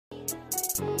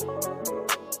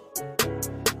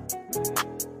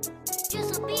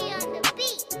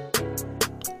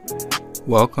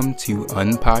Welcome to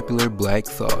Unpopular Black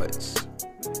Thoughts.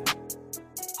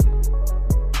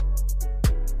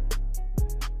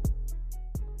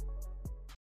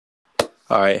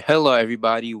 Alright, hello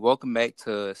everybody. Welcome back to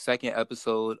the second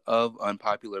episode of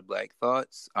Unpopular Black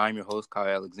Thoughts. I'm your host, Kyle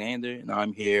Alexander, and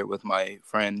I'm here with my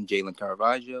friend, Jalen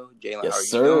Caravaggio. Jalen, Yes, how are you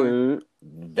sir. doing?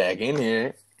 Back in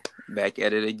here. Back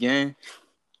at it again.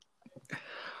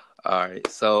 Alright,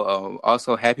 so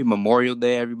also happy Memorial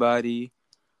Day, everybody.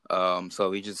 So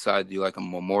we just decided to do like a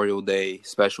Memorial Day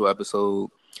special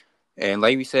episode. And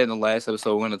like we said in the last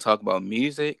episode, we're going to talk about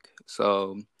music.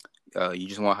 So you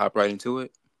just want to hop right into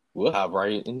it? We'll hop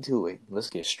right into it. Let's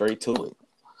get straight to it.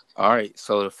 All right.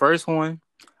 So the first one,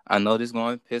 I know this is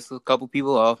going to piss a couple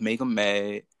people off, make them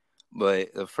mad.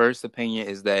 But the first opinion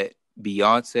is that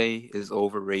Beyonce is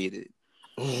overrated.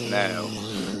 Now,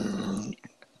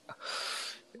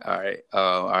 all right.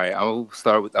 I'll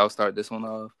start this one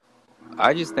off.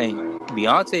 I just think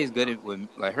Beyonce is good at when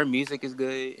like her music is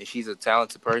good and she's a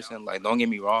talented person. Like, don't get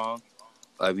me wrong.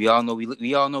 Like we all know we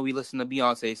listen to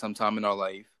Beyonce sometime in our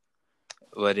life.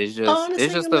 But it's just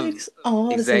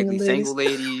single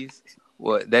ladies.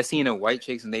 What that scene in White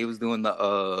Chicks and they was doing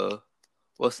the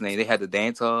what's the name? They had the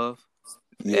dance off.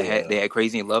 Yeah. They had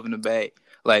Crazy in Love in the back.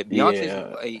 Like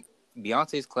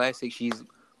Beyonce's classic. She's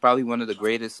probably one of the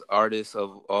greatest artists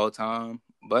of all time.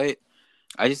 But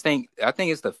I think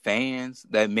it's the fans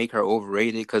that make her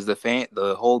overrated because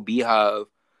the whole Beehive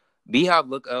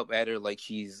look up at her like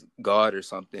she's God or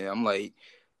something. I'm like,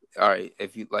 all right,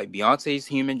 if you like Beyonce's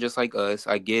human just like us,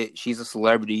 I get she's a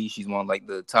celebrity. She's one of like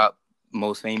the top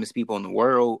most famous people in the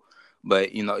world.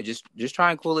 But just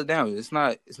try and cool it down. It's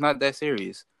not that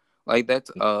serious. Like that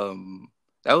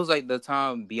was like the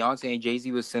time Beyonce and Jay-Z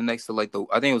was sitting next to like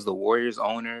I think it was the Warriors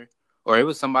owner, or it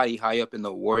was somebody high up in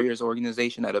the Warriors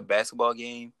organization at a basketball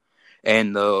game.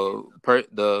 And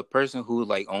the person who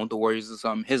like owned the Warriors or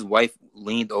something, his wife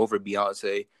leaned over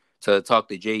Beyonce to talk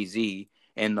to Jay-Z.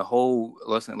 And her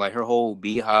whole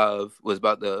Beehive was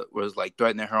like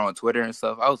threatening her on Twitter and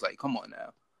stuff. I was like, come on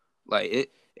now. Like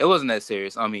it wasn't that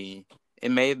serious. I mean, it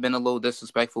may have been a little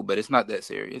disrespectful, but it's not that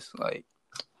serious. Like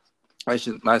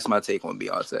that's my take on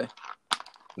Beyonce.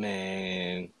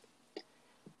 Man.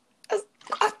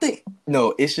 I think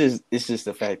no, it's just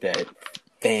the fact that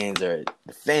fans are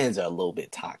a little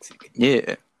bit toxic.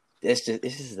 Yeah. It's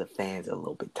just the fans are a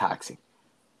little bit toxic.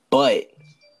 But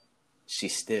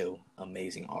she's still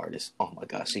amazing artist. Oh my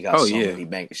gosh, she got many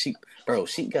bangers. She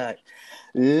got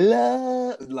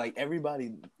love. Like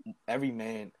everybody, every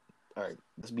man. All right,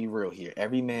 let's be real here.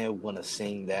 Every man want to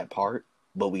sing that part,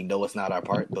 but we know it's not our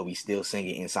part. But we still sing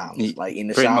it in silence, like in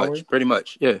the shower. Pretty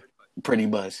much, yeah. Pretty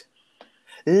much.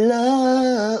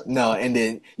 Love. No, and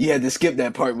then you had to skip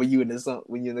that part when you in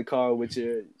the car with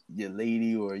your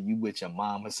lady or you with your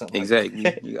mom or something. Exactly.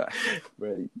 Like that.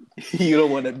 Right. You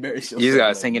don't want to embarrass yourself. You just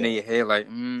gotta sing it in your head like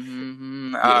all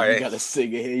right. You gotta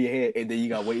sing it in your head and then you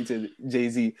gotta wait till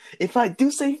Jay-Z. If I do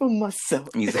say for myself.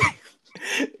 Exactly.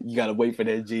 You gotta wait for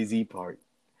that Jay-Z part.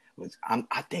 Which I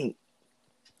think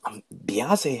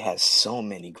Beyonce has so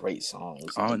many great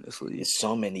songs. Honestly. There's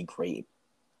so many great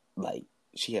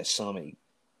she has so many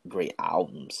great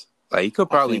albums. Like you could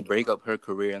probably break up her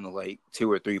career into like 2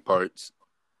 or 3 parts.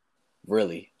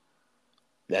 Really,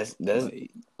 that's how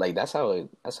it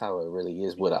really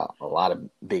is with a lot of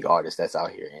big artists that's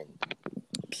out here. And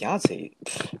Beyonce,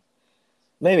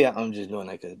 maybe I'm just doing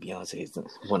that because Beyonce is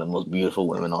one of the most beautiful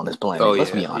women on this planet.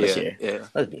 Let's be honest here. Yeah.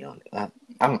 Let's be honest.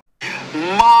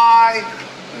 My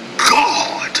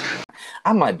God,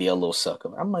 I might be a little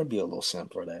sucker. I might be a little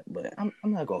simp for that, but I'm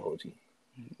not gonna hold you.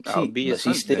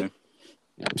 She's still.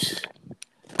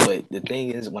 But the thing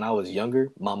is, when I was younger,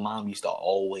 my mom used to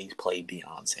always play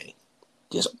Beyonce.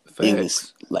 It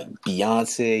was like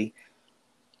Beyonce,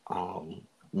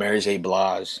 Mary J.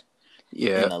 Blige,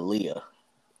 and Aaliyah.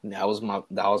 That was my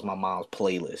mom's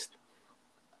playlist.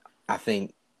 I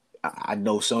think I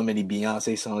know so many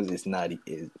Beyonce songs. It's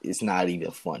not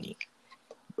even funny.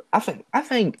 I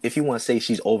think if you want to say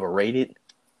she's overrated,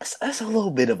 that's a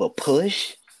little bit of a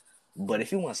push. But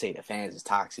if you want to say the fans is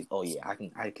toxic, oh yeah,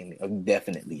 I can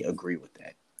definitely agree with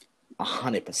that,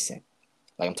 100%.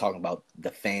 Like I'm talking about the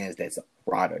fans that's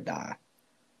ride or die.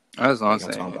 That's what I'm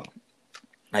saying.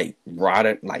 Like ride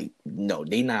or no,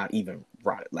 they not even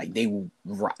ride. Like they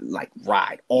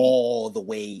ride all the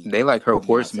way. They like her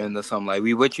horsemen or something. Like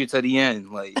we with you to the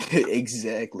end. Like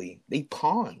exactly, they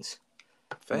pawns.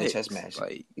 Facts. Chess match.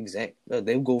 Like exactly,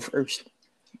 they'll go first.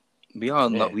 We all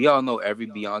know every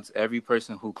Beyonce, every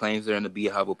person who claims they're in the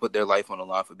Beehive will put their life on the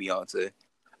line for Beyonce.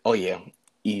 Oh yeah,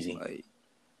 easy,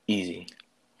 easy.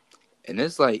 And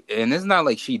it's like, and it's not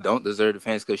like she don't deserve the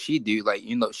fans, because she do. Like,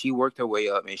 she worked her way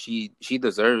up, and she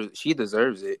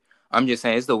deserves it. I'm just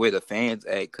saying it's the way the fans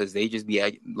act, because they just be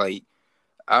acting like.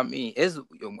 I mean, it's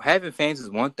having fans is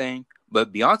one thing,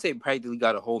 but Beyonce practically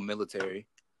got a whole military.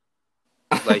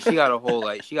 Like she got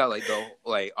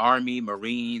the Army,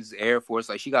 Marines, Air Force.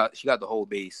 Like she got the whole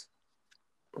base.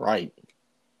 Right.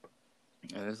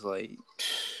 And it's like,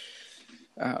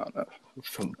 I don't know.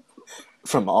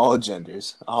 From all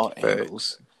genders, all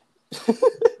angles.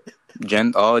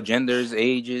 All genders,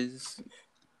 ages.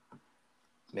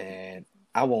 Man,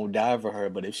 I won't die for her,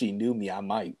 but if she knew me, I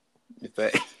might.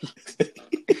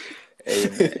 Hey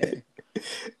man.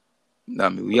 No, I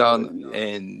mean,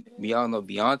 we all know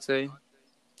Beyonce.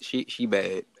 She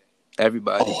bad.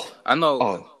 Everybody.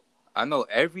 Oh. I know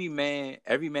every man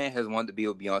has wanted to be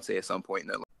with Beyonce at some point in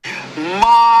their life.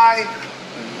 My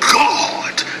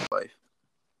God. Life.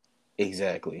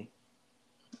 Exactly.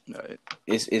 Right.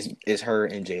 It's her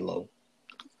and J-Lo.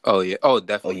 Oh yeah. Oh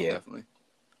definitely. Definitely.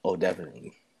 Oh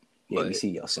definitely. Yeah, we see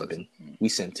y'all simping. We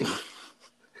simp too.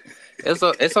 It's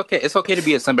okay. It's okay to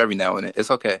be a simp every now and then.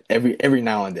 It's okay. Every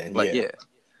now and then. Like, yeah.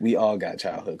 We all got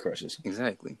childhood crushes.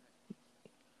 Exactly.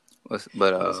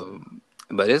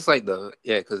 But it's like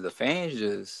because the fans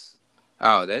just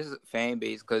that's fan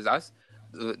base, because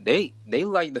they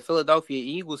like the Philadelphia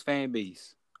Eagles fan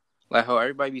base. Like how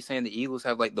everybody be saying the Eagles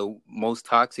have like the most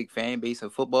toxic fan base in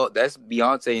football. That's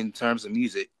Beyonce in terms of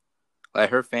music. Like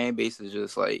her fan base is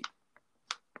just like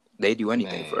they do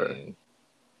anything for her.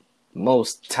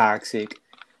 Most toxic.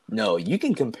 No, you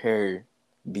can compare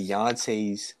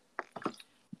Beyonce's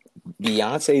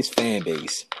fan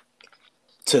base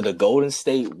to the Golden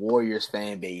State Warriors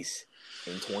fan base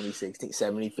in 2016,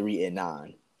 73 and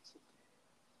 9.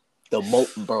 The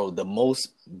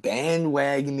most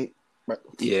bandwagon.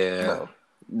 Yeah.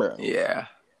 Bro. Yeah.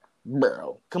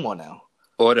 Bro, come on now.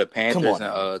 Or the Panthers in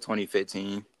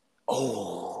 2015.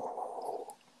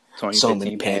 Oh. 2015 so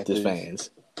many Panthers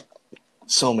fans.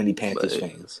 So many Panthers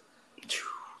fans.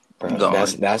 Bro,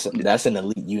 that's an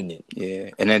elite unit.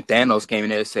 Yeah. And then Thanos came in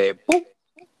there and said, boop.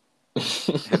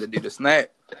 Had to do the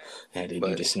snap.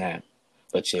 Do the snap.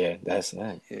 But yeah, that's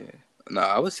that. Yeah. No,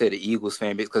 I would say the Eagles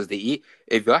fan base, because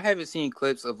if y'all haven't seen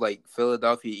clips of like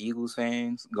Philadelphia Eagles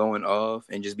fans going off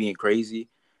and just being crazy,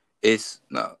 it's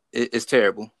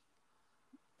terrible.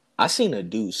 I seen a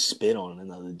dude spit on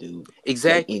another dude.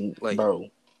 Exactly. Bro,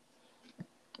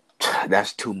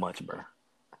 that's too much, bro.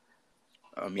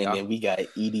 I mean, then we got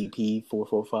EDP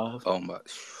 445. Oh my,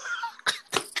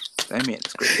 that man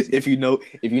is crazy. If you know,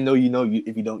 you know.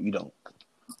 If you don't, you don't.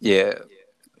 Yeah.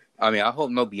 I mean, I hope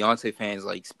no Beyonce fans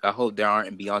I hope there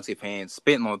aren't Beyonce fans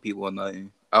spitting on people or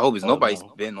nothing. I hope it's nobody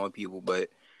spitting on people, but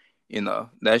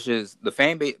that's just the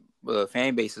fan base.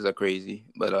 Fan bases are crazy,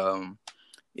 but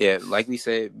yeah, like we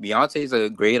said, Beyonce's a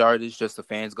great artist. Just the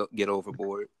fans get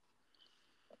overboard.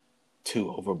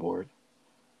 Too overboard.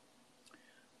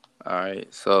 All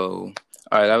right,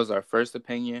 that was our first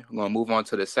opinion. We're gonna move on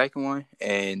to the second one,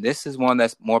 and this is one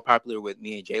that's more popular with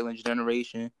me and Jalen's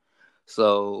generation.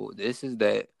 So this is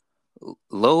that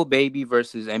Lil Baby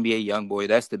versus NBA YoungBoy.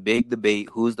 That's the big debate.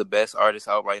 Who's the best artist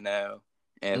out right now?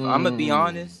 And if I'm gonna be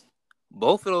honest,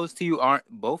 both of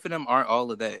them aren't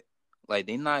all of that. Like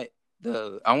they not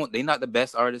the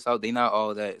best artists out. They not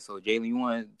all that. So Jalen, you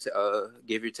want to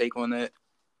give your take on that?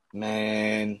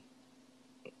 Man,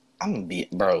 I'm gonna be,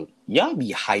 bro. Y'all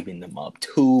be hyping them up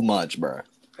too much, bro.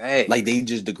 Hey. Like they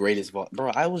just the greatest.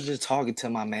 Bro, I was just talking to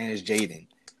my man Jaden.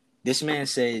 This man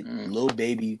said Lil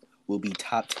Baby will be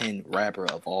top 10 rapper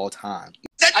of all time.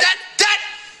 That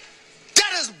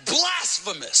is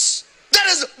blasphemous. That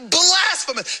is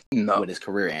blasphemous. No. With his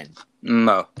career end.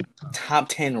 No. Top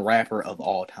 10 rapper of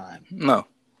all time. No.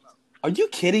 Are you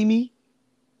kidding me?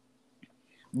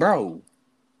 Bro,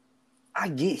 I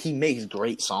get he makes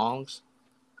great songs,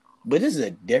 but this is a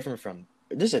difference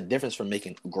from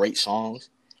making great songs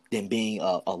than being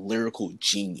a lyrical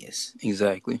genius.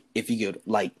 Exactly. If you could,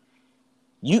 like,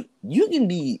 you can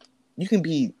be,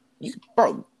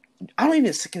 bro, I don't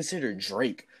even consider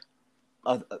Drake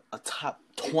a top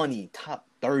 20, top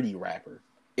 30 rapper,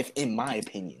 if in my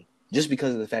opinion, just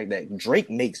because of the fact that Drake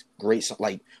makes great songs.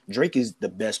 Like, Drake is the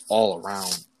best all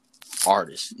around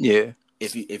artist. Yeah.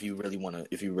 If you really want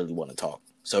to talk.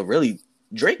 So really,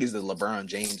 Drake is the LeBron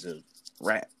James of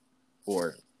rap,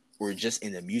 or just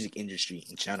in the music industry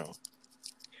in general.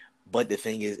 But the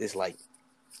thing is, it's like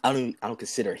I don't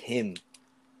consider him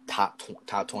top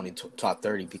 20, top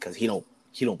 30 because he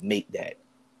don't make that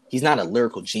He's not a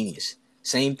lyrical genius.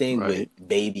 Same thing with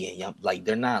Baby and Young. Like,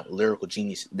 they're not lyrical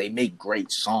genius. They make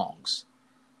great songs.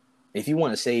 If you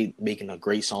want to say making a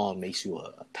great song makes you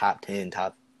a top 10,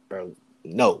 bro,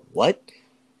 no, what?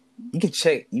 You can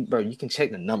check, bro. You can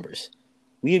check the numbers.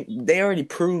 They already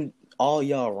proved all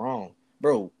y'all wrong,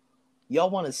 bro. Y'all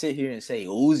want to sit here and say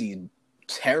Uzi's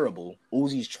terrible.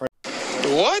 Uzi's trash.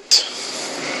 What?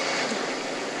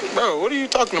 Bro, what are you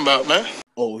talking about, man?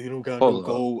 Oh, you don't got no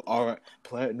gold,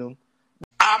 platinum.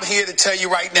 I'm here to tell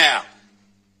you right now,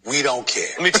 we don't care.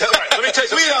 Let me tell you,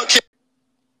 we don't care.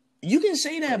 You can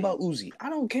say that about Uzi. I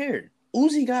don't care.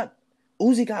 Uzi got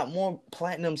more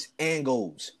platinums and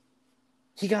golds.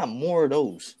 He got more of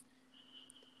those.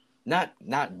 Not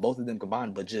both of them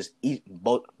combined, but just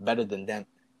both better than them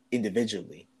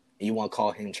individually. And you want to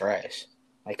call him trash?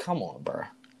 Like, come on, bro.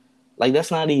 Like,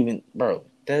 that's not even, bro.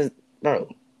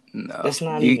 No, that's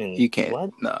not even. You can't. What?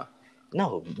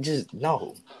 No, just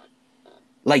no.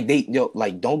 Like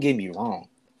don't get me wrong.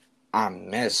 I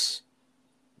mess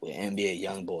with NBA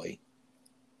YoungBoy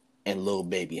and Lil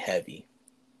Baby heavy.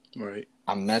 Right.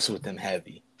 I mess with them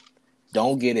heavy.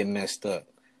 Don't get it messed up.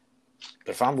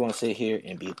 If I'm going to sit here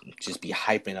and be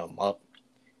hyping them up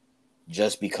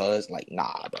just because, like,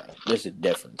 nah, bro. There's a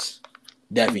difference.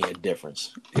 Definitely a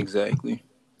difference. Exactly.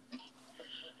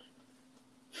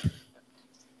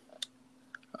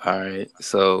 All right.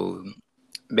 So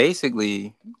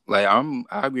basically, like,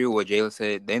 I agree with what Jayla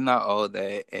said. They're not all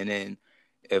that. And then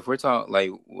if we're talking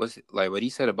like what he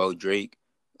said about Drake,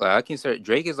 like, I consider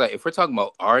Drake is like, if we're talking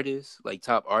about artists, like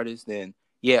top artists, then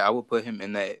yeah, I would put him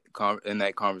in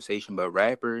that conversation. But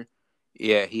rapper,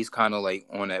 yeah, he's kind of like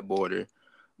on that border.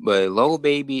 But Lil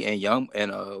Baby and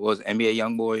NBA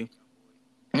YoungBoy,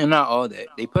 they're not all that.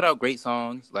 They put out great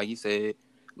songs, like you said.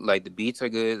 Like, the beats are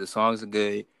good, the songs are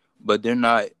good, but they're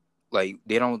not like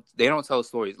they don't tell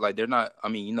stories. Like, they're not. I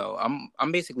mean,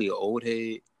 I'm basically an old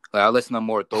head. Like, I listen to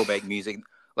more throwback music.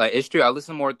 Like, it's true, I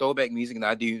listen to more throwback music than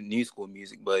I do new school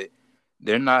music. But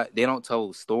they don't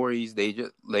tell stories. They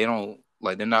don't,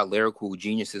 like, they're not lyrical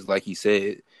geniuses, like he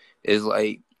said. It's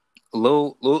like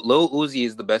Lil Uzi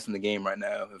is the best in the game right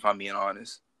now. If I'm being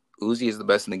honest, Uzi is the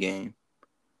best in the game.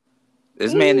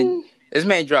 This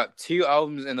man dropped 2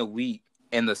 albums in a week,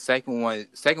 and the second one,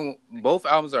 both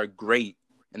albums are great,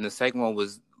 and the second one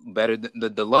was better. The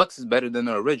deluxe is better than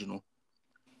the original.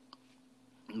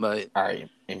 But all right,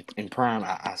 in prime,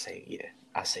 I say yeah.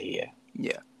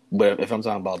 Yeah. But if I'm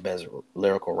talking about best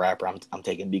lyrical rapper, I'm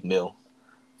taking Meek Mill.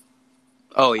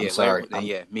 Oh yeah, I'm sorry,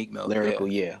 Meek Mill.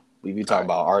 Lyrical, yeah. If you talk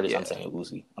about artists, I'm saying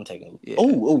Uzi. I'm taking. Yeah.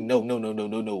 Oh no.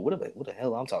 What the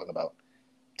hell I'm talking about?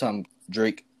 I'm talking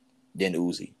Drake, then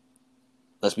Uzi.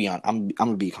 Let's be honest. I'm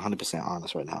gonna be 100%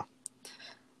 honest right now.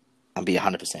 I'm being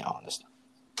 100% honest.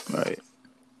 Right.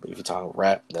 But if you're talking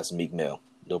rap, that's Meek Mill.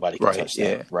 Nobody can touch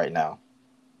that right now.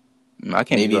 I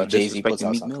can't maybe if Jay-Z puts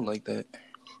out Meek Mill like that.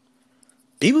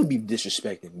 People be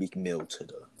disrespecting Meek Mill to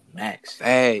the max.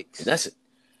 Thanks. That's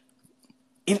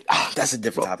a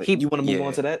different topic. You want to move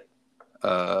on to that?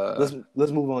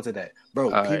 Let's move on to that, bro.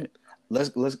 Right.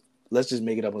 Let's just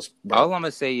make it up. Bro. All I'm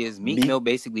gonna say is Meek Mill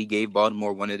basically gave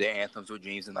Baltimore one of their anthems with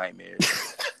Dreams and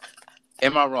Nightmares.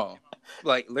 Am I wrong?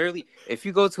 Like, literally, if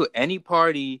you go to any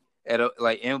party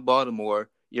in Baltimore,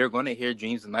 you're gonna hear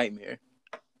Dreams and Nightmare.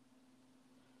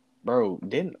 Bro,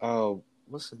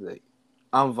 what's his name?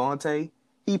 Vontae.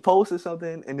 He posted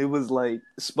something and it was like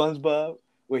SpongeBob,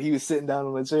 where he was sitting down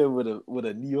on a chair with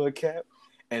a New York cap,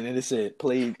 and then it said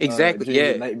 "Play exactly Dreams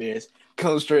and Nightmares."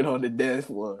 Come straight on the dance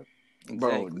floor.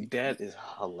 Exactly. Bro, that is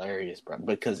hilarious, bro,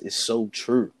 because it's so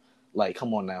true. Like,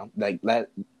 come on now, like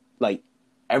that, like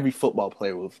every football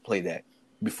player will play that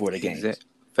before the game.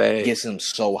 It gets them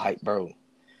so hyped, bro.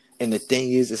 And the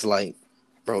thing is, it's like,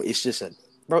 bro, it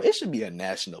should be a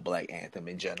national black anthem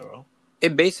in general.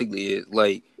 It basically is,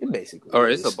 like,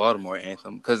 it's a Baltimore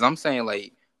anthem. Because I'm saying,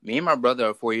 like, me and my brother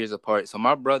are 4 years apart. So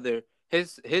my brother,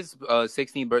 his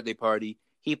 16th birthday party,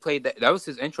 he played that. That was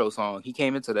his intro song. He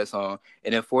came into that song,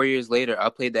 and then 4 years later, I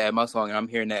played that at my song, and I'm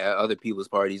hearing that at other people's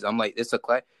parties. I'm like, it's a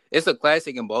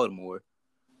classic in Baltimore.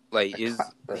 Like, he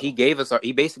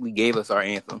basically gave us our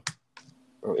anthem.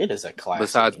 Bro, it is a classic.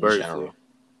 Besides Bird Flu.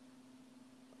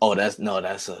 Oh, that's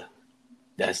a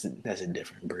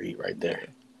different breed right there.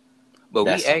 But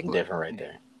that's we act different right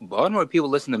there. Baltimore people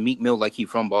listen to Meek Mill like he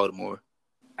from Baltimore.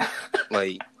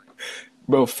 Like,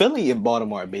 bro, Philly and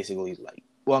Baltimore are basically like.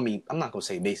 Well, I mean, I'm not gonna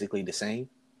say basically the same,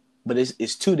 but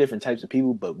it's two different types of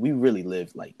people. But we really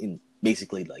live like in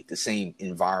basically like the same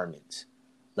environments.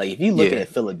 Like, if you look at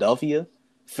Philadelphia,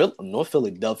 North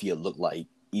Philadelphia look like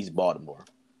East Baltimore.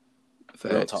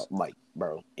 Real talk, like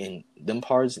bro. In them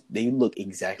parts, they look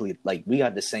exactly like we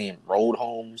got the same road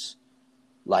homes,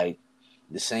 like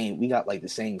the same. We got like the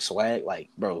same swag, like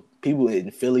bro. People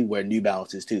in Philly wear New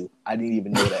Balances too. I didn't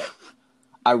even know that.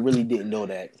 I really didn't know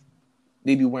that.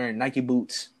 They be wearing Nike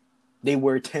boots. They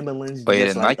wear Timberlands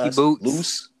just like Nike us, boots,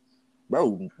 loose,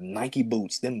 bro. Nike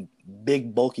boots, them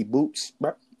big bulky boots,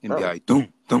 bro. And be like, dum.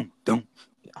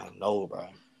 I know, bro.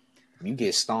 You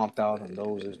get stomped out, and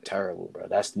those are terrible, bro.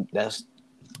 That's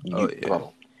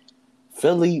bro.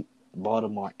 Philly,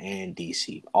 Baltimore, and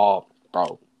DC, all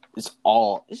bro. It's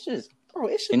just, bro.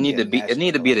 It should need to be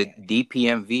the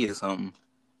DPMV or something,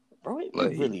 bro. It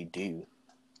really do,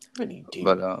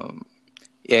 But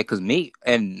yeah, because Meek,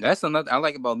 and that's another I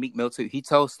like about Meek Mill too. He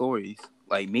tells stories.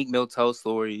 Like Meek Mill tells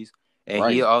stories, and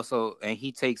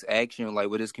he takes action like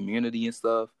with his community and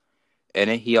stuff. And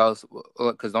then he also,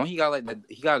 because don't he got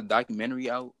he got a documentary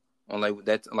out on like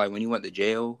that, like when he went to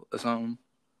jail or something.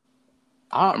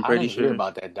 I'm pretty sure hear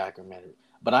about that documentary,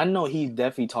 but I know he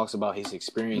definitely talks about his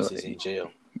experiences in jail.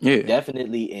 Yeah,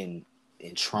 definitely in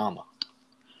trauma,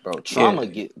 bro. Trauma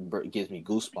gives me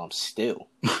goosebumps still.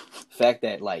 The fact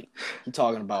that like he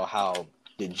talking about how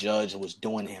the judge was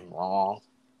doing him wrong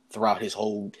throughout his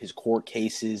court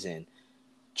cases and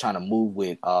trying to move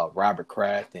with Robert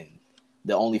Kraft, and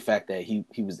the only fact that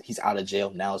he's out of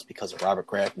jail now is because of Robert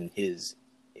Kraft and his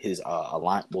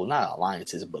alliance. Well, not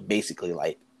alliances, but basically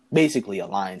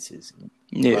alliances,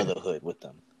 brotherhood with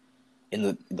them,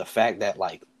 and the fact that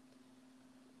like,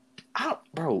 how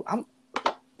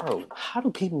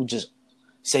do people just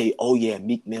say, oh yeah,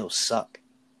 Meek Mill suck?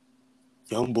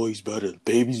 Young boy's better,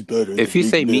 baby's better. If you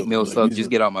say Meek Mill suck, just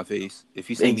get out my face. If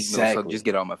you say Meek Mill suck, just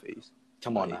get out my face.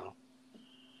 Come on now.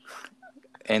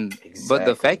 And but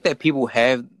the fact that people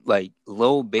have like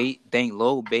Lil Baby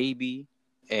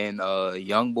and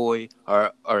Young Boy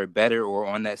are better or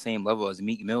on that same level as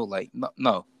Meek Mill, like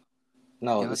no,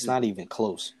 it's not even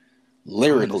close.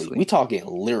 Lyrically, we talking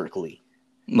lyrically,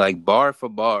 like bar for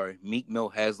bar. Meek Mill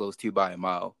has those two by a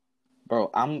mile, bro.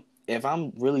 If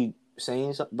I'm really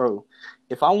saying something, bro,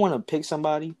 if I want to pick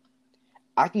somebody,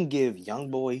 I can give Young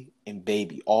Boy and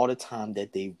Baby all the time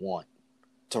that they want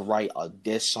to write a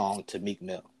diss song to Meek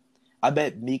Mill. I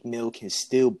bet Meek Mill can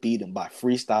still beat him by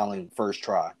freestyling first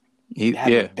try.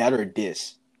 Have a better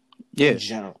diss. In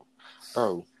general.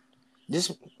 Bro,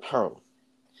 this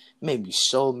made me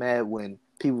so mad when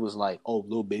people was like, oh,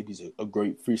 Lil Baby's a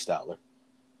great freestyler.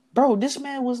 Bro, this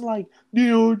man was like,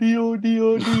 Dio, put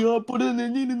it in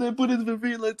the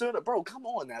free, let's turn it. Bro, come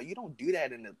on now. You don't do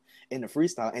that in the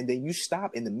freestyle, and then you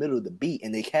stop in the middle of the beat,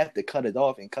 and they have to cut it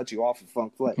off and cut you off with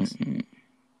Funk Flex. Mm-hmm.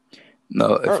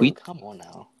 No, bro, come on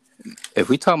now. If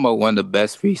we talking about one of the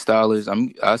best freestylers,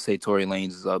 I say Tory Lanez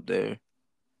is up there.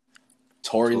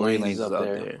 Tory Lanez is up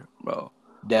there, bro.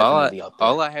 Definitely up there.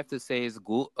 All I have to say is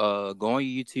go on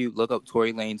YouTube, look up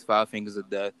Tory Lanez 5 Fingers of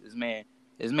Death. This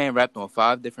man rapped on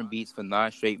 5 different beats for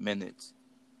 9 straight minutes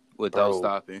without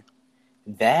stopping.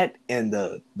 That and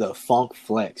the Funk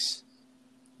Flex,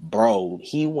 bro.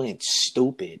 He went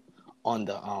stupid on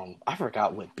the I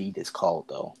forgot what beat it's called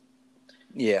though.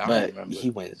 Yeah, I don't remember.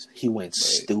 He went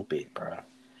stupid, bro.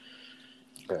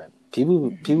 But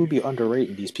people be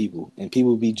underrating these people, and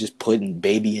people be just putting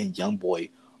Baby and Young Boy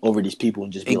over these people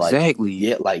and just be like,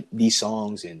 yeah, like these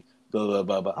songs and blah blah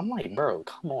blah. But I'm like, bro,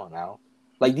 come on now.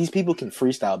 Like these people can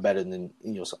freestyle better than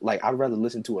like I'd rather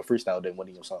listen to a freestyle than one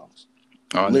of your songs.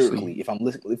 Honestly. Lyrically,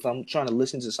 if I'm trying to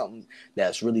listen to something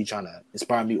that's really trying to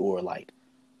inspire me or like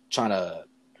trying to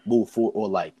move forward or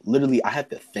like literally I have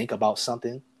to think about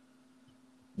something.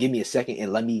 Give me a second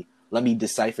and let me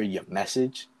decipher your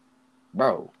message,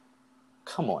 bro.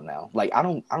 Come on now, like I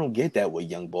don't get that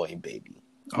with Young Boy and Baby.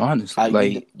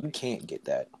 Honestly, you can't get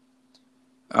that.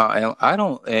 I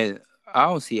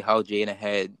don't see how Jada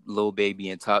had Lil Baby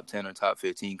in top 10 or top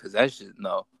 15 because that's just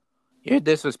no. You're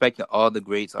disrespecting all the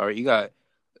greats. All right, you got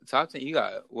top 10. You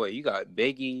got what? You got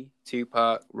Biggie,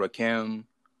 Tupac, Rakim.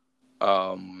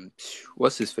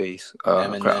 What's his face?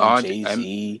 Eminem,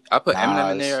 Jay-Z. I put Nas.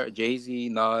 Eminem in there. Jay-Z,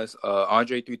 Nas,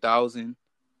 Andre 3000.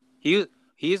 He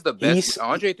is the best.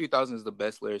 Andre 3000 is the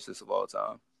best lyricist of all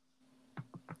time.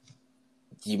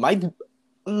 You might be.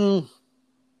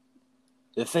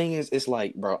 The thing is, it's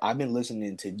like, bro, I've been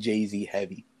listening to Jay-Z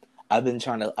heavy. I've been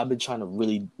trying to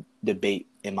really debate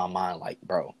in my mind, like,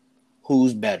 bro,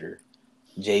 who's better,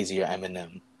 Jay-Z or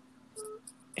Eminem?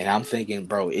 And I'm thinking,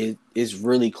 bro, it's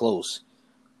really close,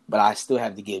 but I still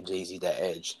have to give Jay-Z that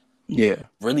edge. Yeah,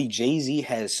 really, Jay-Z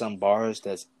has some bars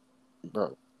that's,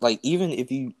 bro, like even if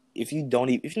you're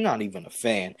not even a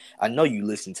fan, I know you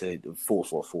listen to the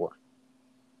 444.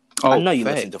 Oh, I know you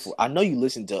listen to. I know you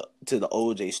listen to the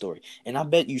OJ story, and I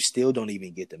bet you still don't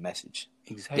even get the message.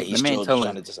 Exactly. The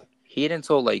man he didn't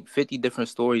tell like 50 different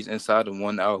stories inside of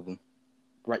one album.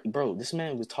 Right, bro. This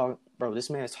man was talking. Bro, this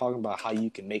man is talking about how you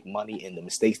can make money and the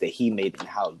mistakes that he made, and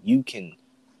how you can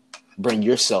bring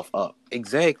yourself up.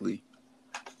 Exactly.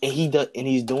 And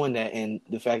he's doing that, and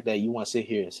the fact that you want to sit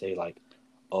here and say like,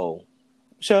 "Oh,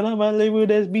 shout out my label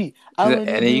that's B. I want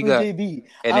to give a JB.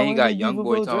 And then you got Young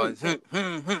Boy talking.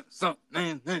 I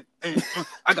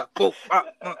got 4. I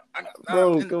got 9.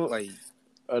 Bro, come on. Like,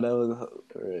 oh, that was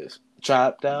hilarious.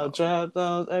 Trap down,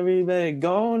 everybody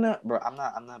going up, bro.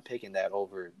 I'm not picking that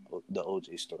over the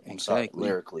OJ story. I'm sorry,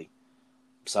 lyrically.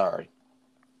 I'm sorry,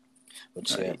 but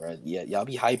yeah, bro. Yeah, y'all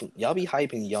be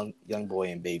hyping young boy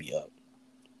and baby up,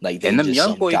 like they just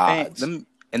some gods.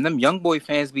 And them young boy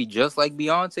fans be just like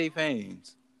Beyonce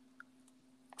fans,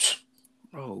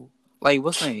 bro. Like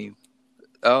what's the name?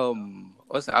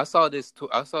 I saw this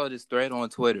thread on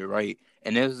Twitter, right?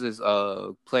 And there was this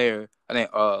player. I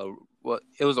think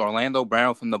it was Orlando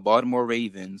Brown from the Baltimore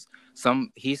Ravens.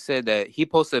 He said that he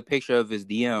posted a picture of his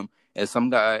DM, and some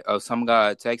guy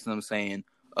texting him saying,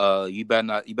 you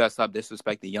better stop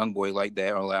disrespecting young boy like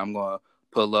that, or like I'm gonna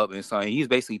pull up and something. He's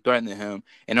basically threatening him.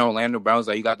 And Orlando Brown's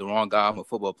like, you got the wrong guy. I'm a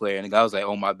football player. And the guy was like,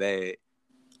 oh my bad.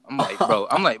 I'm like,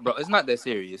 bro, it's not that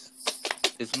serious.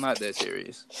 It's not that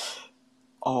serious.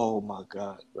 Oh my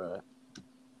God, bro.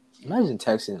 Imagine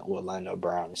texting Orlando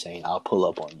Brown and saying, I'll pull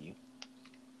up on you.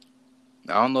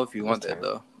 I don't know if you want that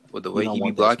though. With the way he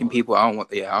be blocking people, I don't want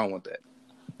that.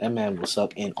 That man will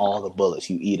suck in all the bullets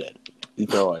you eat at. You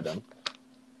throw at them.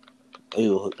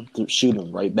 He'll shoot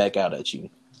them right back out at you.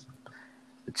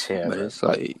 Yeah, but it's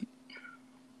like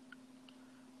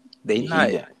they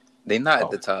not at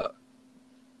the top.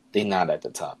 They not at the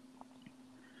top.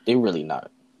 They really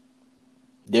not.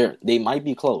 They might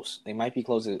be close. They might be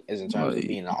close as in terms of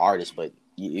being an artist, but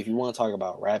if you want to talk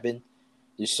about rapping,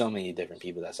 there's so many different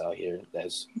people that's out here.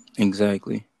 That's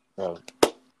exactly. Bro.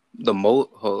 The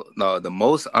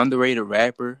most underrated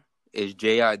rapper is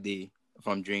J.I.D.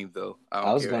 from Dreamville.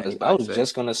 I was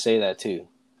just gonna say that too,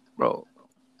 bro.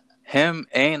 Him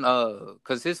and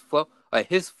cause his flow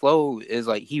is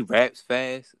like he raps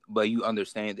fast, but you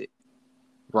understand it.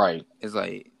 Right. It's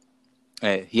like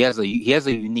he has a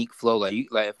unique flow. Like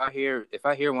if I hear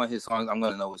one of his songs, I'm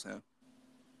gonna know it's him.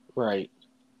 Right.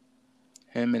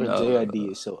 Him and J.I.D.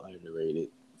 is so underrated.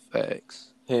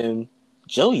 Facts. Him,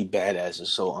 Joey Badass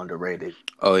is so underrated.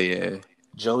 Oh yeah.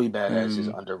 Joey Badass is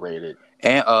underrated.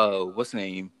 And what's the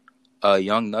name?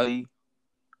 Young Nutty.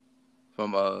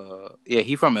 From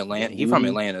he from Atlanta. He from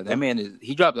Atlanta. That man I think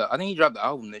he dropped the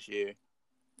album this year.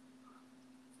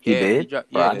 He did? Bro,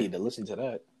 I need to listen to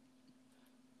that.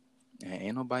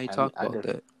 Ain't nobody talk about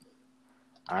that.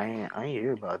 I ain't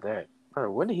hear about that.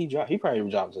 Bro, when did he drop? He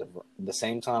probably dropped at the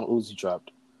same time Uzi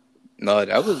dropped. No,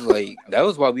 that was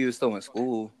while we were still in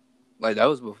school. Like that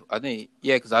was before, I think,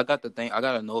 because I got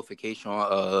a notification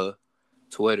on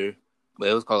Twitter, but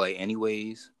it was called like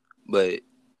Anyways. But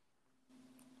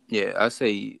yeah, I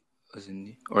say is it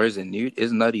Nudie?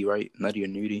 It's Nutty, right? Nutty or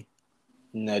Nudie?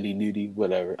 Nutty,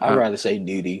 whatever. I'd rather say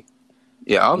Nudie.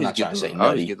 Yeah, I always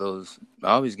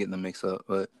get them mixed up,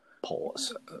 but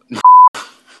pause.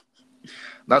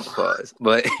 Not the pause,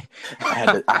 but I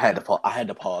had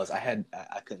to pause. I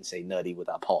couldn't say Nutty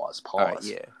without pause.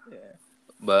 Pause. Right, yeah.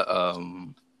 But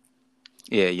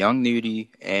Young Nudie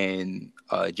and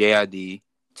J.I.D.,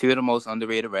 two of the most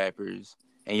underrated rappers,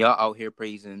 and y'all out here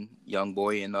praising Young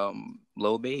Boy and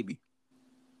Lil Baby.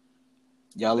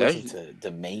 Y'all listen to the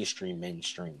mainstream,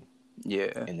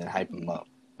 yeah, and then hype them up.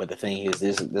 But the thing is,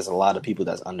 there's a lot of people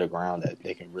that's underground that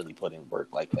they can really put in work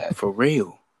like that. For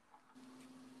real,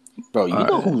 bro. You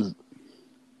know who's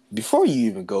before you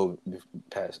even go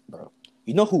past, bro.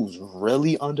 You know who's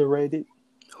really underrated?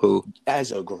 Who?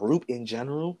 As a group in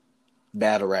general,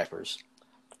 battle rappers.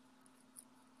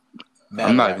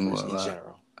 I'm not even gonna lie.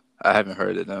 I haven't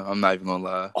heard it though. I'm not even gonna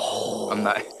lie. Oh, I'm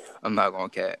not gonna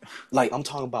cat. Like I'm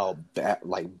talking about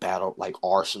battle like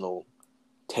Arsenal,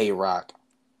 Tay Rock,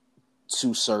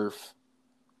 Sue Surf,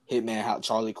 Hitman,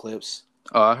 Charlie Clips.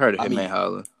 Oh, I heard of Hitman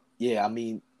Holla. Yeah, I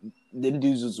mean, them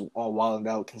dudes was on Wildin'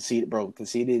 Out.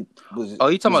 Conceited was. Oh,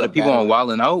 you talking about the people on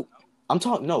Wildin' Out? I'm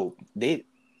talking. No,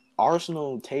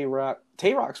 Arsenal, Tay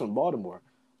Rock's from Baltimore,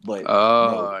 but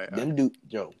them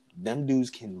dudes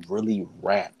can really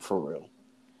rap for real.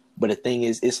 But the thing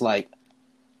is, it's like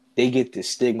they get this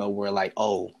stigma where like,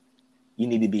 oh, you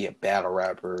need to be a battle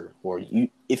rapper, or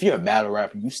if you're a battle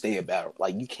rapper, you stay a battle.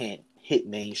 Like you can't hit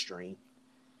mainstream.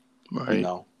 Right. You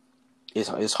know,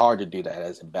 it's hard to do that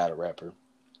as a battle rapper,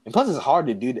 and plus it's hard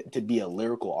to do that to be a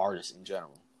lyrical artist in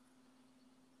general.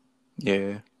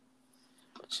 Yeah.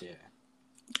 But yeah.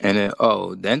 And then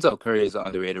Denzel Curry is an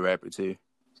underrated rapper too.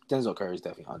 Denzel Curry is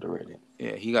definitely underrated.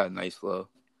 Yeah, he got a nice flow.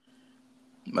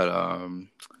 But all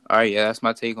right, yeah, that's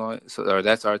my take on it. Or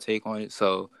that's our take on it.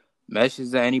 So,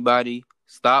 message to anybody: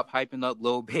 stop hyping up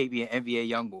Lil Baby and NBA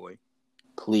YoungBoy.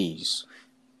 Please.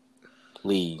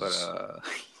 But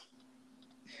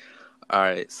all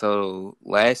right. So,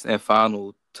 last and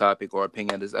final topic or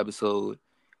opinion of this episode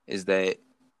is that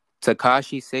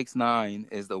Tekashi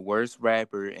 6ix9ine is the worst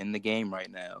rapper in the game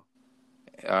right now.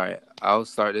 All right, I'll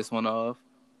start this one off.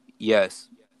 Yes,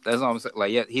 that's what I'm saying.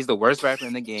 Like, yeah, he's the worst rapper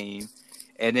in the game.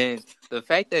 And then the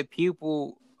fact that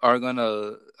people are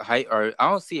gonna hype, or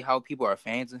I don't see how people are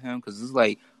fans of him, because it's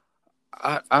like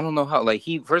I don't know how. Like,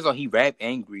 he first of all, he rap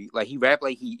angry. Like, he rap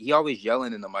like he always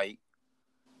yelling in the mic,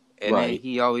 and then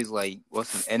he always like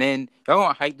and then y'all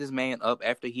gonna hype this man up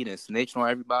after he done snitched on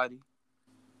everybody,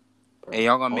 and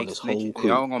y'all gonna make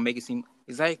y'all gonna make it seem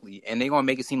exactly, and they gonna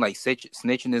make it seem like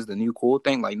snitching is the new cool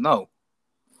thing. Like, no.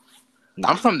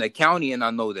 I'm from the county and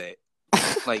I know that.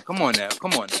 Like, come on now.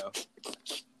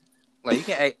 Like, you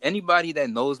can anybody that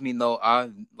knows me know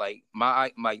I like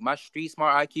my street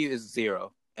smart IQ is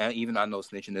 0, and even I know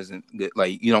snitching isn't good.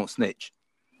 Like, you don't snitch,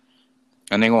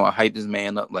 and they gonna hype this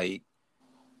man up like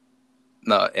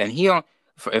no. And he on.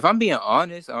 If I'm being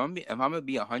honest, if I'm gonna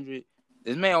be 100,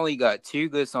 this man only got 2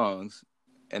 good songs,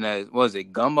 and that was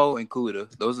it Gumbo and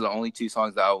Cuda. Those are the only 2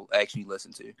 songs that I'll actually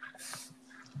listen to.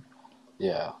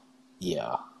 Yeah.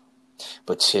 Yeah,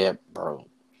 but Chip, bro,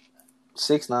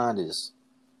 6ix9ine is,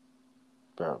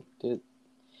 bro,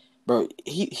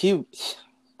 he,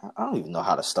 I don't even know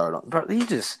how to start on, bro. He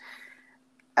just,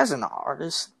 as an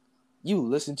artist, you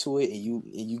listen to it and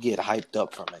you get hyped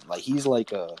up from it. Like, he's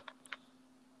like I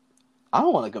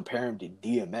don't want to compare him to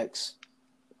DMX,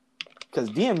 because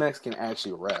DMX can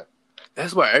actually rap.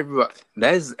 That's why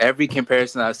every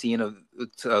comparison I've seen of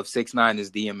 6ix9ine is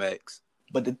DMX.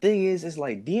 But the thing is, it's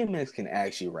like DMX can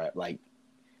actually rap. Like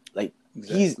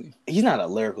exactly. He's not a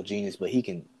lyrical genius, but he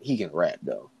can rap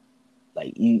though.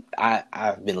 Like,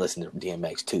 I've been listening to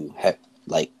DMX too.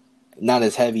 Like, not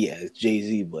as heavy as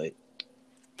Jay-Z, but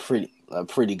a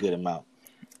pretty good amount.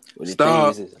 But the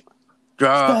stop, thing is,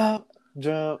 drop,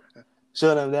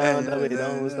 shut him down,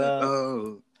 don't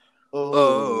stop.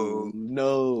 Oh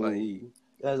no, like,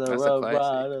 that's a rough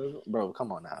rider, bro.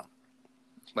 Come on now.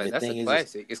 Like, that's a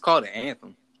classic. It's called an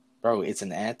anthem. Bro, it's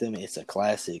an anthem. It's a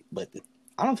classic. But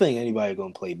I don't think anybody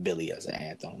going to play Billy as an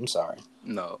anthem. I'm sorry.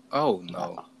 No. Oh,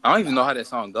 no. I don't even know how that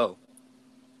song go.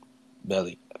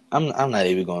 Billy. I'm not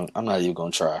even going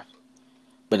to try.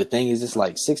 But the thing is, it's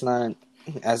like 6ix9ine,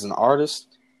 as an artist,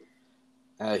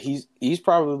 he's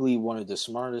probably one of the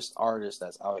smartest artists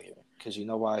that's out here. Because you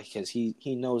know why? Because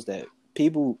he knows that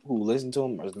people who listen to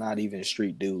him are not even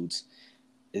street dudes.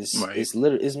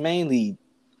 It's mainly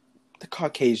the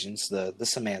Caucasians, the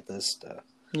Samanthas,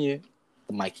 the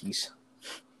Mikeys,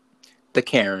 the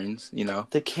Karens, you know,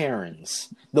 the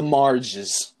Karens, the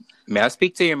Marges. May I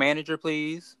speak to your manager,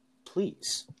 please?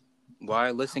 Please.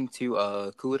 While listening to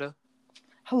Cuda.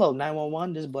 Hello,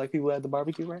 911. There's black people at the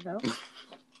barbecue right now.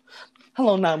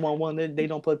 Hello, 911. They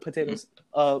don't put potatoes.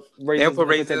 They don't put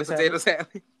raisins in potato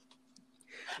salad.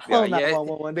 Hello,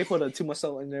 911. They put too much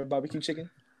salt in their barbecue chicken.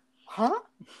 Huh?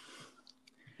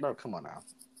 Bro, come on now.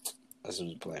 That's what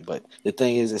you're playing. But the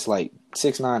thing is, it's like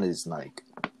 6ix9ine is like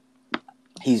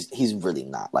he's really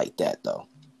not like that though.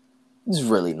 He's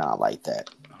really not like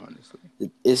that. Honestly,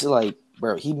 it's like,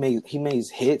 bro, he makes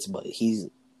hits, but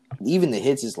even the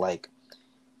hits is like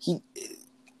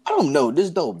I don't know.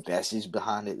 There's no message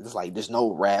behind it. It's like there's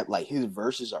no rap. Like, his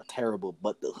verses are terrible,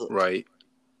 but the hook, right?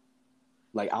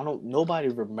 Like, nobody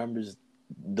remembers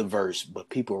the verse, but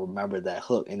people remember that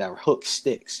hook, and that hook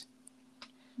sticks.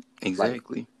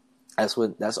 Exactly.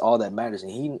 Like, that's all that matters,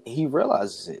 and he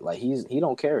realizes it. Like, he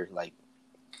don't care. Like,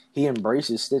 he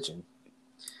embraces stitching.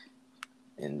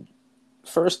 And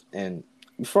before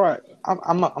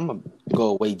I'm gonna go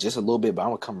away just a little bit, but I'm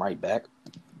gonna come right back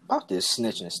about this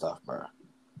snitching stuff, bro.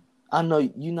 I know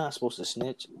you're not supposed to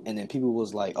snitch, and then people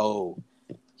was like, "Oh,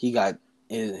 he got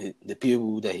the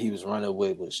people that he was running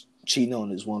with was cheating on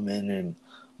his woman and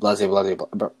blah blah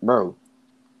blah." Bro,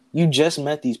 you just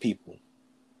met these people,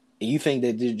 and you think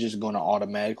that they're just gonna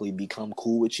automatically become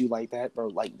cool with you like that, bro?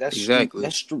 Like, that's exactly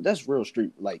that's real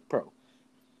street. Like, bro,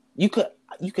 you could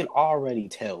already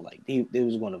tell, like, they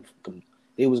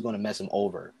was gonna mess him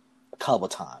over a couple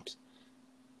times.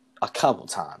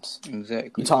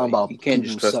 Exactly. You talking about you can't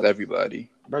just trust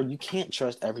everybody, bro. You can't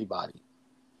trust everybody.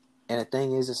 And the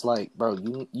thing is, it's like, bro,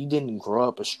 you didn't grow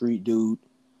up a street dude.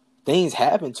 Things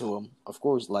happened to him, of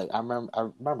course. Like, I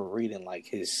remember reading like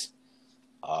his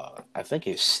I think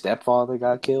his stepfather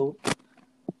got killed,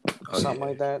 something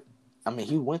like that. I mean,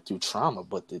 he went through trauma,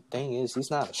 but the thing is,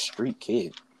 he's not a street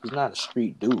kid. He's not a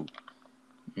street dude.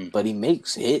 But he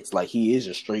makes hits like he is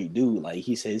a straight dude. Like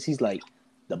he says, he's like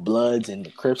the Bloods and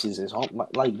the Crips is his home.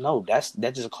 Like, no,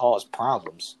 that just causes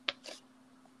problems.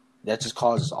 That just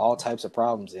causes all types of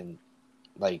problems. And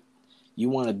like, you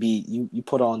want to be, you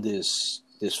put on this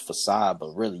facade,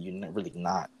 but really you're really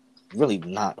not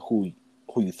who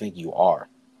you think you are.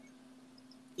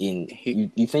 And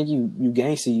you think you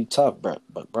gangster, you tough, but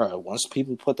bro, once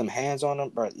people put them hands on him,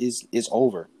 bro, it's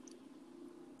over.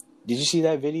 Did you see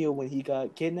that video when he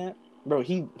got kidnapped? Bro,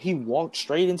 he walked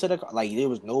straight into the car. Like, there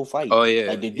was no fight. Oh, yeah.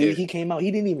 Like, the dude, he came out. He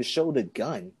didn't even show the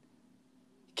gun.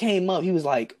 He came up. He was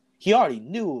like, he already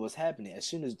knew what was happening as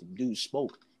soon as the dude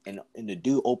spoke. And the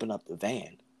dude opened up the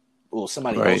van. Well,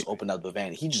 somebody else opened up the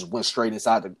van. He just went straight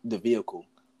inside the vehicle.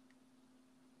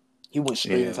 He went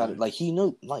straight inside it. Like, he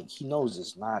knows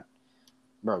it's not...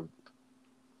 Bro,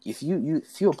 if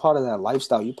you're a part of that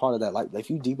lifestyle, you're part of that life. Like, if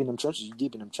you deep in them trenches, you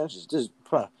deep in them trenches. If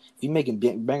you making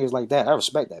bangers like that, I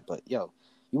respect that. But yo,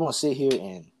 you want to sit here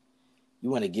and you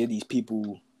want to give these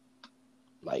people,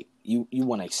 like, you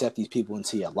want to accept these people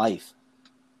into your life,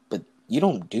 but you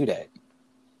don't do that.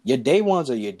 Your day ones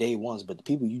are your day ones, but the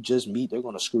people you just meet, they're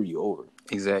gonna screw you over.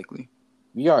 Exactly.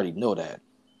 We already know that.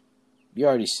 We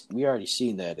already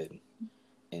seen that in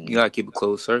you gotta keep a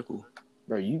closed circle.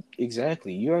 Bro, you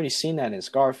already seen that in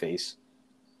Scarface.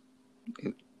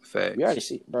 Facts. We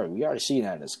already seen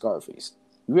that in Scarface.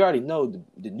 We already know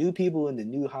the new people and the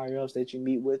new higher ups that you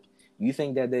meet with. You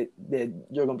think that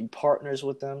you're gonna be partners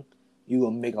with them? You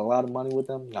gonna make a lot of money with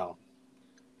them? No,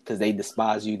 because they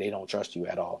despise you. They don't trust you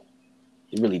at all.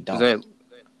 They really don't.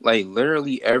 Like,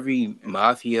 literally every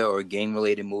mafia or gang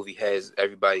related movie has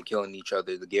everybody killing each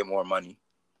other to get more money.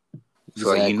 So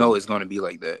like, you know it's gonna be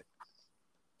like that.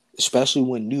 Especially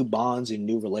when new bonds and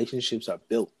new relationships are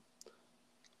built.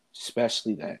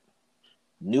 Especially that.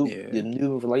 The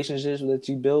new relationships that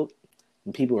you build,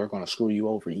 and people are going to screw you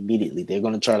over immediately. They're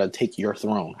going to try to take your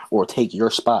throne or take your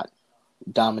spot,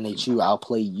 dominate you,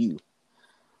 outplay you.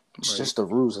 It's just the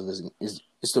rules of this.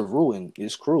 It's the rule, and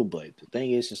it's cruel. But the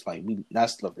thing is, it's like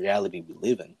that's the reality we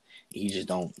live in. He just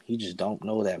don't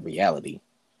know that reality.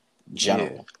 In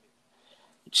general.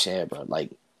 Yeah, bro.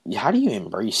 Like, how do you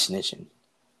embrace snitching?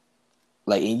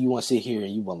 Like, and you want to sit here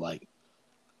and you want, like,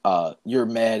 you're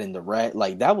mad and the rat,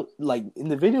 like, that was, like, in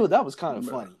the video, that was kind of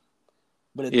funny.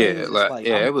 But the thing is,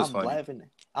 it was funny.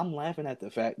 I'm laughing at the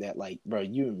fact that, like, bro,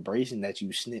 you embracing that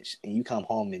you snitched and you come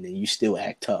home and then you still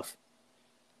act tough.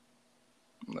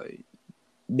 Like,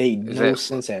 made no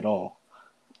sense at all.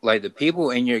 Like, the people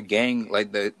in your gang,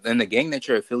 like the gang that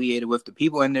you're affiliated with, the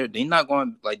people in there, they're not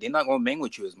going to bang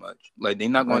with you as much. Like, they're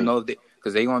not going to know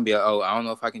because they're going to be like, oh, I don't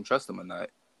know if I can trust them or not.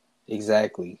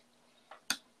 Exactly.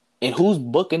 And who's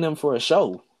booking them for a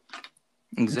show?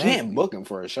 Exactly. You can't book him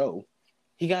for a show.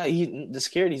 The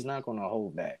security's not going to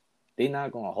hold back. They're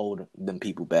not going to hold them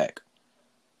people back.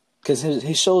 Because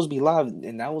his shows be live,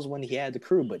 and that was when he had the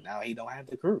crew, but now he don't have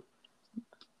the crew.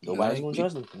 Nobody's going to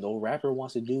trust him. No rapper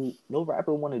want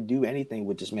to do anything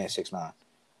with this man 6ix9ine.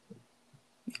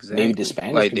 Exactly. Maybe the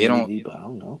Spanish community, but I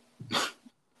don't know.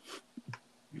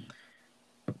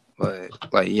 But,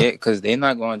 like, yeah, because they're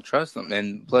not going to trust them.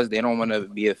 And plus, they don't want to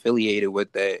be affiliated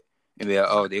with that and be like,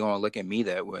 oh, they're going to look at me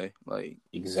that way. Like,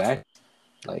 exactly.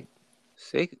 Like,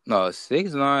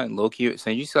 6ix9ine, low-key,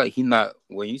 so you say, like,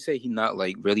 when you say he's not,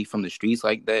 like, really from the streets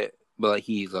like that, but, like,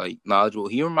 he's, like, knowledgeable.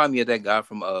 He remind me of that guy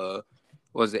from,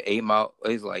 was it 8 Mile?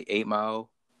 He's, like, 8 Mile.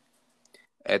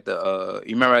 At the,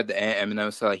 you remember at the end,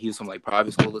 Eminem said, like, he was from, like,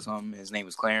 private school or something? His name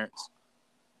was Clarence.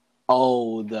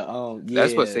 Oh, yeah.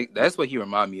 That's what he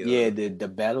reminded me of. Yeah, the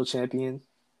battle champion.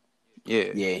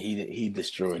 Yeah. Yeah, he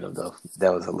destroyed him though.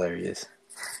 That was hilarious.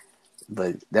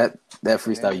 But that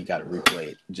freestyle, you gotta replay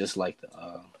it. Just like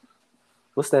the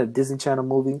what's that Disney Channel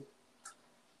movie?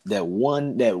 That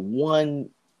one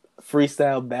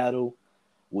freestyle battle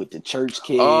with the church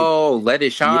kid. Oh, Let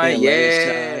It Shine. Yeah. Let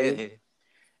It Shine.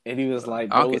 And he was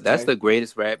like, okay, that's the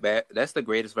greatest rap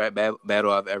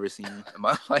battle I've ever seen in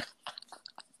my life.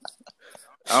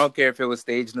 I don't care if it was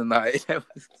staged or not.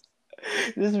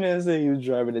 This man said he was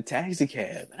driving a taxi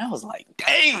cab, and I was like,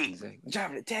 "Dang,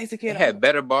 driving a taxi cab." He had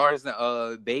better bars than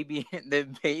Baby and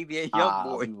Young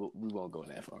Boy. We won't go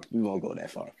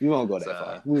that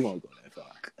far.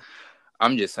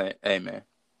 I'm just saying, hey man.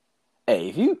 Hey,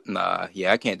 if you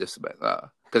I can't disrespect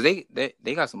because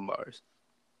they got some bars.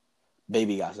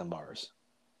 Baby got some bars.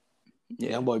 Yeah,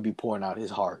 Young Boy be pouring out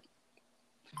his heart.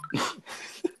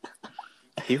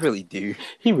 He really do.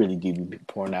 He really do be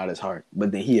pouring out his heart,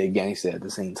 but then he a gangster at the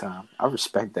same time. I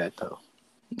respect that though.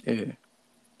 Yeah.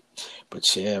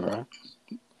 But yeah, bro.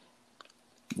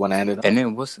 Want to end it up? And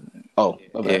then what's? Oh,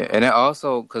 okay. Yeah, and then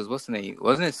also because what's the name?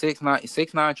 Wasn't it 6ix9ine?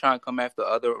 6ix9ine trying to come after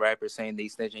other rappers saying they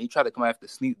snitching. He tried to come after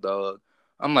Snoop Dogg.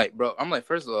 I'm like, bro.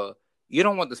 First of all, you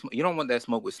don't want that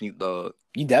smoke with Snoop Dogg.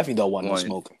 You definitely don't want no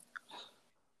smoke.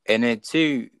 And then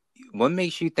 2, what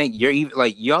makes you think you're even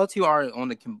like y'all two are on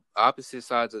the opposite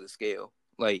sides of the scale?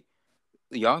 Like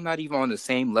y'all not even on the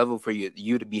same level for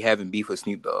you to be having beef with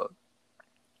Snoop Dogg.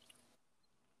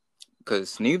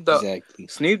 Because Snoop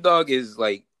Dogg is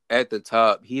like at the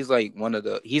top. He's like one of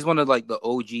the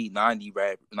OG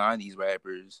 90s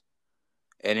rappers.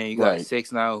 And then you got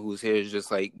 6ix9ine who's here is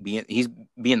just like being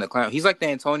the clown. He's like the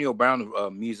Antonio Brown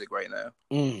of music right now.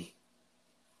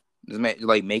 Just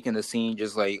like making the scene,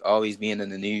 just like always being in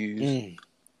the news.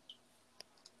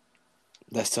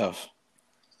 That's tough.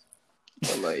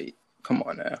 But like, come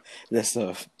on now. That's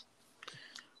tough.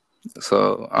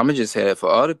 So I'm gonna just say that for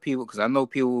all the people, because I know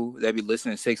people that be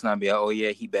listening to 6ix9ine be like, oh yeah,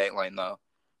 he back. Like, no.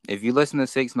 If you listen to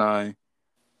 6ix9ine,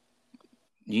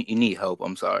 you need help.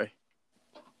 I'm sorry.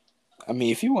 I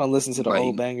mean, if you want to listen to the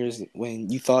old bangers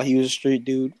when you thought he was a street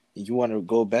dude, and you want to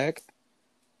go back,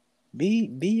 be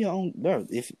your own bro.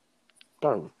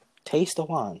 Taste the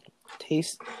wine,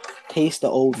 taste the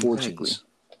old fortunes.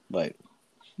 But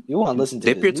you want to listen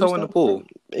to dip your toe in the pool. Bro,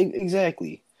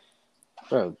 exactly,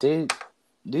 bro.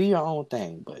 Do your own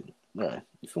thing, but bro,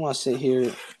 if you want to sit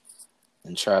here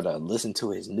and try to listen to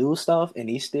his new stuff, and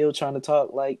he's still trying to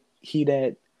talk like he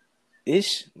that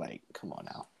ish, like, come on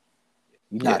now.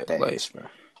 You're not that ish, bro.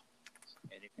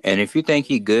 And if you think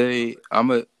he good,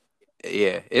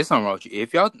 it's something wrong with you.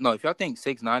 If y'all think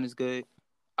 6ix9ine is good,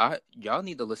 y'all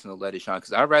need to listen to Let It Shine,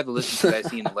 because I'd rather listen to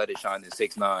that scene in Let It Shine than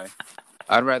 6ix9ine.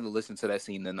 I'd rather listen to that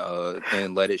scene than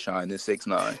Let It Shine than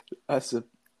 6ix9ine.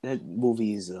 That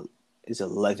movie is a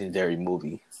legendary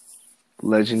movie.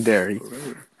 Legendary.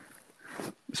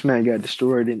 This man got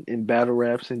destroyed in battle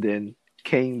raps and then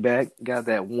came back, got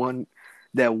that one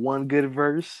good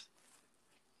verse,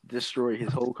 destroyed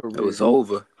his whole career. It was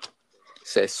over.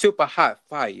 Said super hot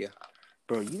fire.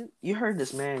 Bro, you heard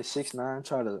this man 6ix9ine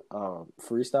try to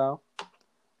freestyle?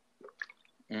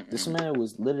 This man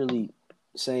was literally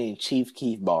saying Chief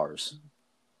Keef bars.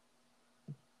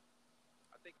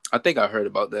 I think I heard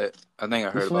about that.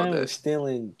 This man was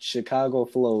stealing Chicago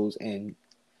flows and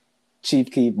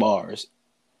Chief Keef bars.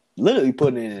 Literally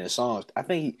putting it in his songs. I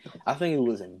think it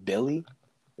was in Billy.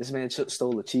 This man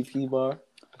stole a Chief Keef bar.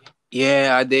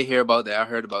 Yeah, I did hear about that. I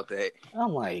heard about that.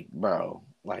 I'm like, bro,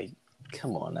 like,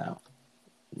 come on now.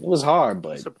 It was hard,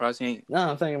 but I'm surprised he ain't.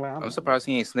 No, I'm surprised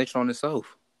he ain't snitched on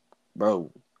himself,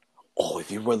 bro. Oh, if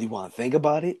you really want to think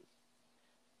about it,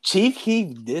 Chief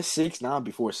Keef did 6ix9ine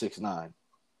before 6ix9ine.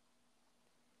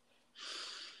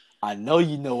 I know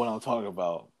you know what I'm talking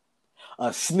about.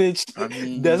 A snitch.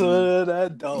 That's what I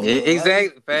don't. Yeah,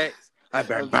 exactly. Facts. I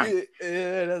bang bang.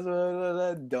 Yeah, that's what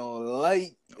I don't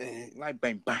like. Like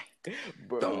bang bang.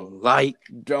 Bro, don't like.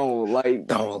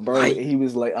 Bro, he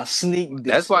was like a sneak.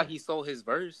 That's why he sold his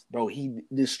verse. Bro, he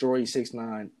destroyed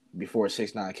 6ix9ine before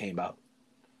 6ix9ine came out.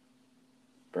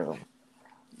 Bro,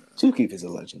 Chief Keef is a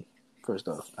legend. First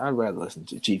off, I'd rather listen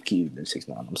to Chief Keef than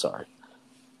 6ix9ine. I'm sorry,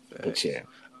 but yeah.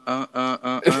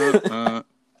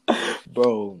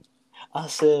 Bro, I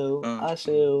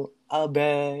sell, I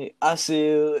bag, I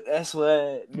sell. That's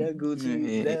what that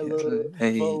Gucci, that little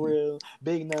for real,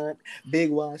 big nut, big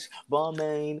watch,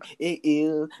 Balmain, it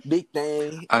is big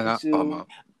thing. I got all my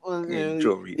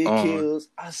jewelry big kills.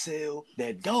 I sell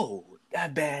that gold,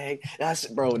 that bag. That's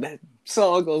bro. That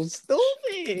song goes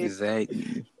stupid.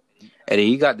 Exactly. And then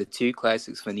you got the 2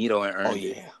 classics, Finito and Earn. Oh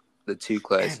yeah, the 2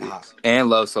 classics, and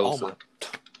Love Sosa.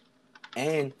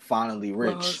 And Finally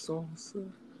Rich.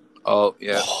 Oh,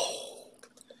 yeah. Oh,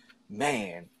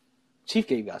 man. Chief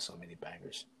Keef got so many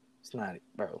bangers. It's not,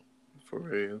 bro. For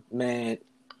real. Man,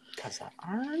 because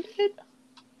I earned it.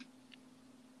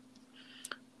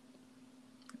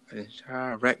 It's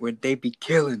Chiraq where they be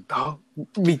killing, dog.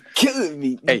 Be killing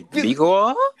me. Hey,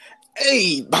 Beagle.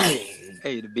 Hey, bang.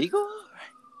 Hey, the Beagle.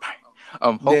 Bang.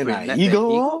 I'm hoping that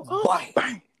Eagle. Bang.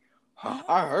 Bang. Huh?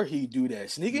 I heard he do that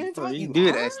sneaking dog. You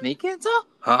do that sneaking dog?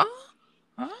 Huh?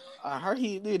 I heard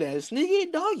he do that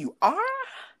sneaking dog. You are?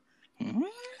 Mm-hmm.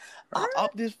 I up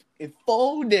this in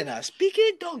full, then I speak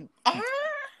it, dog.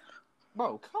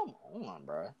 Bro, come on,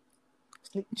 bro.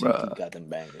 Chief Keef got them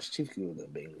bangers. Chief Keef got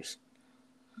them bangers.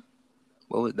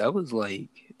 Well, that was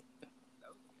like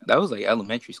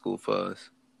elementary school for us.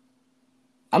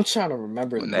 I'm trying to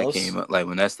remember when that came up, like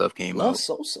when that stuff came out. Love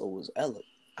Sosa was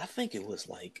I think it was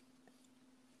like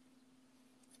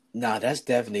Nah, that's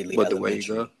definitely but elementary. The way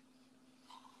you go.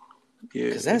 Yeah,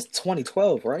 because that's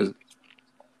 2012, right?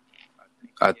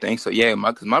 I think so. Yeah,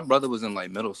 because my brother was in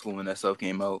like middle school when that stuff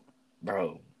came out.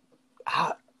 Bro,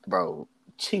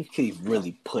 Chief Keef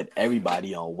really put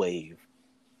everybody on wave.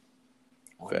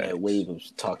 On that wave of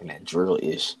talking that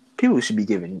drill-ish. People should be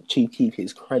giving Chief Keef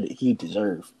his credit he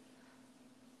deserved.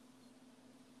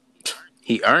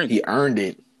 He earned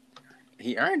it.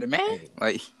 He earned it, man.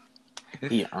 Like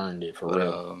he earned it for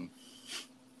real.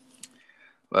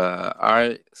 All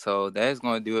right, so that's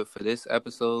gonna do it for this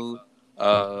episode.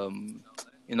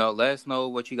 Let us know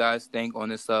what you guys think on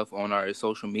this stuff on our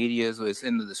social medias. It's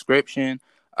in the description.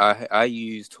 I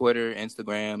use Twitter,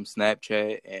 Instagram,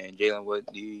 Snapchat, and Jalen. What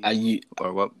do you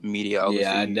or what media outlets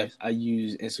do you use? I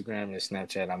use Instagram and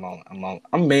Snapchat.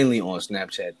 I'm mainly on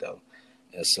Snapchat though,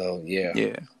 and so yeah.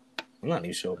 I'm not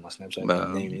even sure what my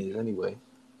Snapchat name is anyway.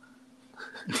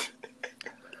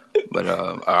 But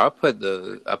I put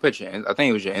your I think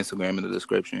it was your Instagram in the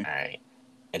description. All right.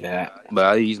 But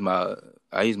I use my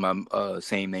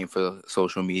same name for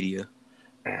social media.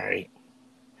 All right.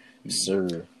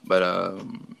 Sir. But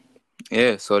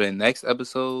so the next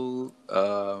episode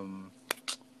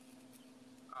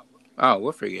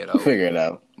we'll figure it out.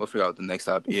 We'll figure out the next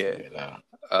topic. Yeah.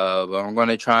 But we're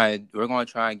gonna try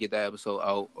and get that episode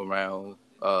out around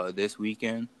this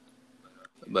weekend.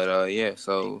 But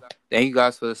so thank you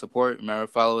guys for the support. Remember,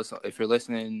 follow us if you're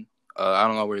listening. I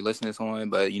don't know where you're listening to on,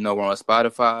 but we're on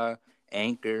Spotify,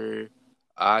 Anchor,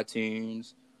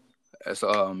 iTunes.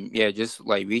 So just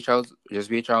reach out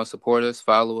and support us,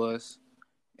 follow us,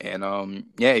 and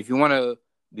if you want to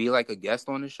be like a guest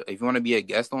on the show, if you want to be a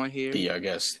guest on here, be our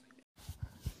guest.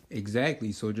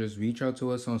 Exactly. So just reach out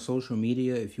to us on social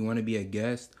media if you want to be a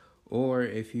guest, or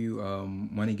if you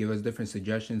want to give us different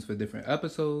suggestions for different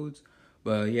episodes.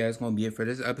 But it's gonna be it for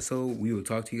this episode. We will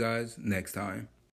talk to you guys next time.